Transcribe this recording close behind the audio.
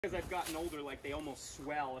As I've gotten older, like they almost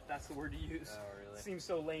swell, if that's the word to use. Oh, really? Seems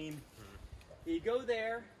so lame. You go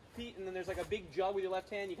there, feet, and then there's like a big jug with your left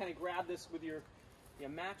hand. You kind of grab this with your, you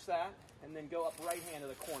match that, and then go up right hand to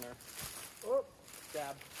the corner. Oh,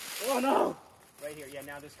 stab. Oh no! Right here. Yeah,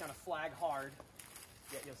 now just kind of flag hard.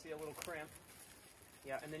 Yeah, you'll see a little crimp.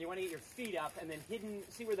 Yeah, and then you want to get your feet up, and then hidden,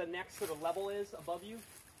 see where the next sort of level is above you?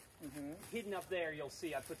 Hidden up there, you'll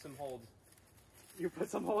see I put some holds. You put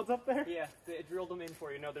some holds up there? Yeah, it drilled them in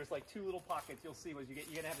for you. No, there's like 2 little pockets. You'll see as you're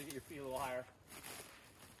gonna have to get your feet a little higher.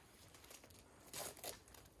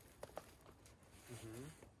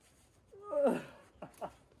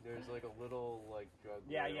 There's like a little like jug.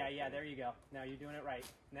 Yeah. There you go. Now you're doing it right.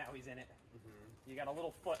 Now he's in it. You got a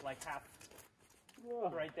little foot like half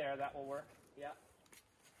right there. That will work. Yeah.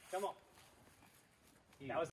 Come on. That was